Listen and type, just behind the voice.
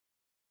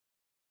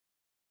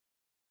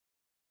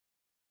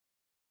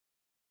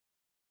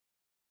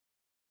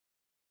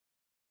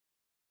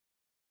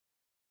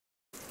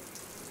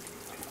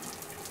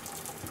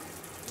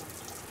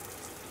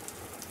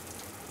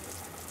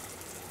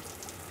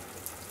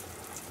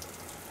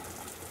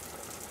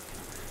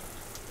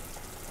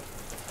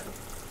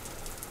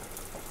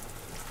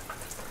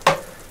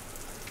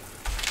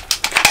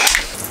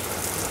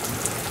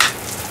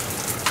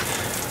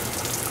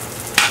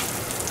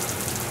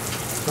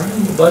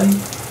you, buddy.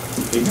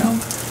 Here you go.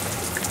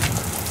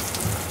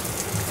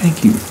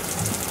 Thank you.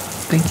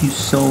 Thank you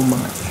so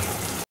much.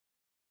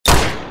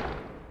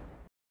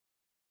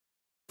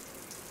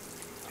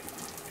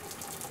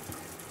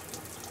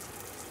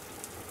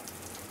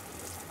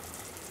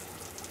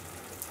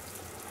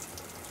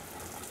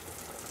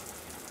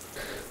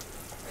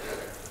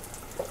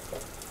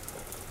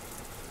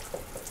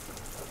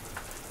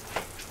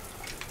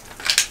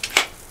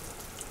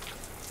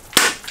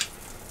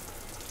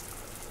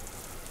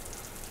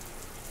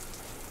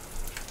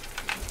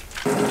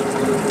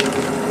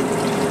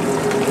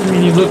 I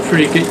mean, you look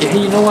pretty good. Hey,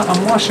 you know what?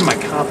 I'm watching my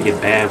copy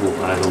of Babel,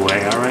 by the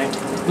way, alright?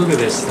 Look at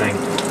this thing.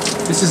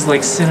 This is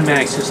like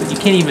cinematic. So you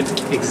can't even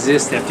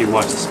exist after you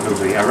watch this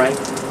movie, alright?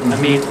 I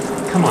mean,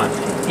 come on.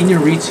 In your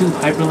Ritu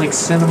Hyperlink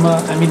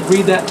Cinema, I mean,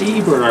 read that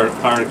Ebert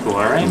article,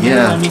 alright?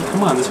 Yeah. I mean,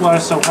 come on. This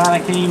water's so hot I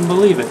can't even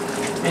believe it.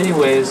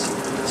 Anyways,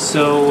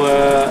 so,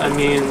 I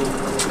mean,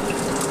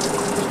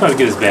 it's probably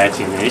good as bad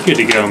to you, man. You're good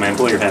to go, man.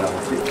 Blow your head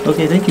off.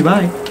 Okay, thank you,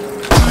 bye.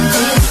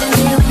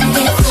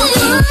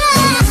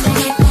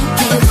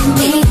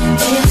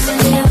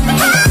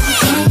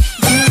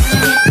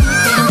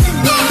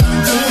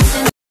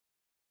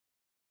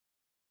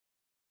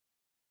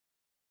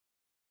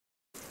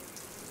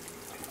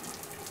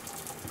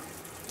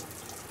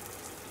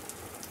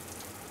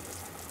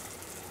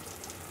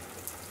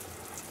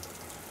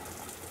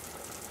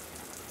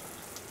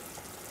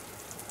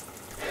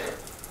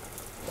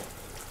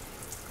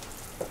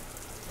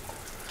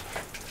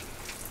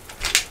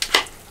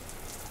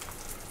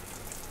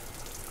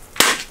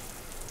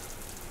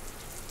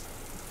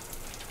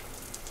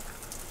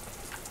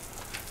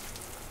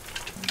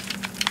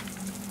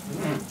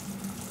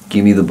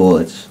 Give me the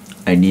bullets.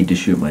 I need to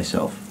shoot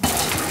myself.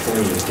 What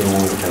are you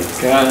doing with my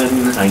gun?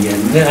 Are you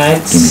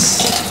nuts?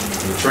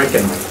 I'm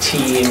drinking my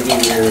tea in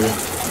here.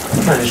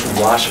 I'm trying to just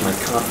wash my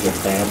copy of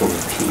Babel in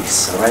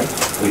peace, alright?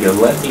 Will you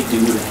let me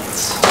do that?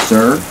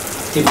 Sir?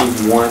 Give me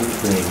one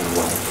thing,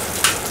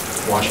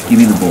 wife. Wash my Give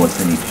me the bullets.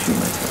 I need to shoot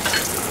myself.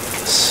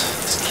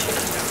 This kid,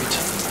 every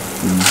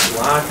time.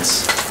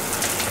 Locks.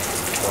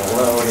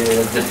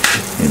 Loaded.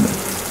 Amen.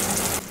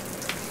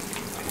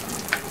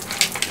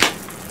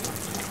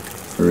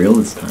 For real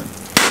this time.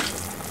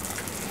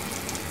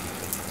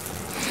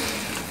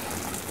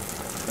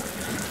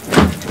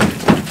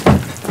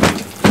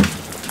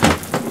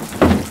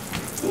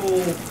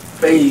 Oh,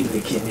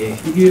 baby, can you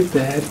hear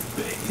that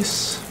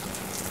bass?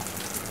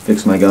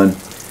 Fix my gun.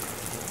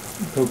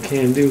 No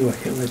can do. I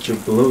can't let you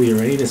blow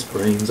your anus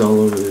brains all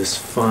over this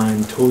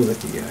fine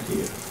toilet you got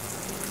here.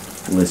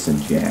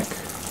 Listen, Jack.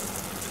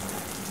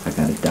 I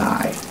gotta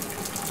die.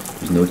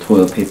 There's no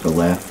toilet paper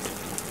left.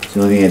 So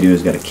the only thing I do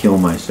is gotta kill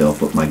myself,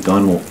 but my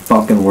gun won't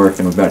fucking work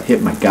and I'm about to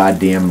hit my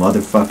goddamn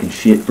motherfucking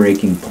shit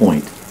breaking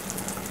point.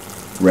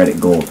 Reddit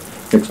gold.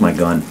 Fix my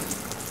gun.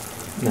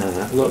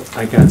 Nah, look,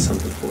 I got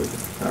something for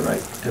you,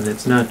 alright? And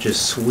it's not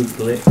just sweet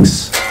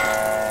licks.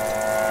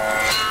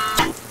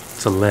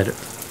 It's a letter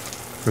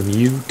from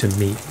you to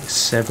me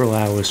several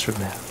hours from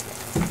now.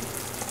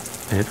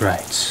 And it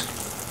writes,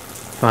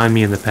 find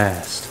me in the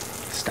past.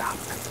 Stop.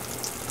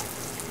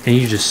 And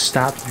you just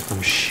stopped me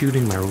from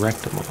shooting my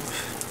rectum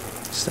off.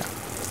 Stop.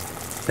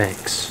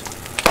 Thanks.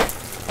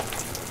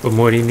 What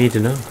more do you need to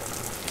know?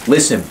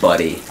 Listen,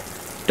 buddy.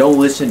 Don't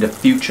listen to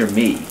future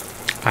me.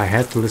 I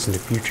had to listen to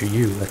future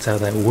you. That's how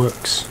that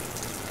works.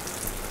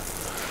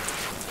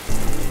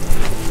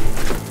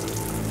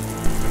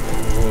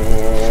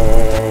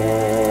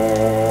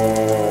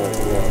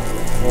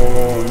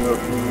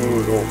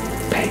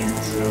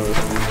 Pants.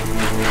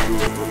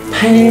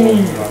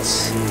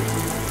 Pants.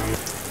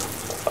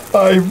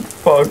 I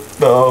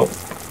fucked up.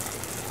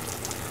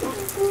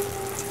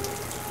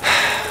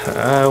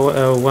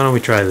 Why don't we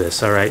try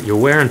this, alright? You're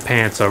wearing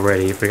pants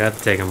already. You forgot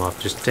to take them off.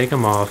 Just take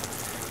them off,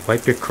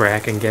 wipe your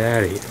crack, and get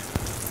out of here.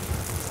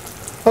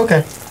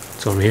 Okay.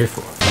 That's what I'm here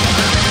for.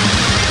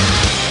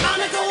 On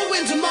a cold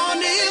winter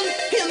morning,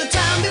 in the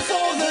time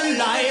before the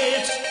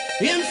light,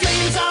 in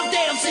flames of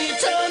damp sea,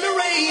 turn to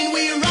rain,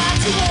 we ride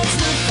towards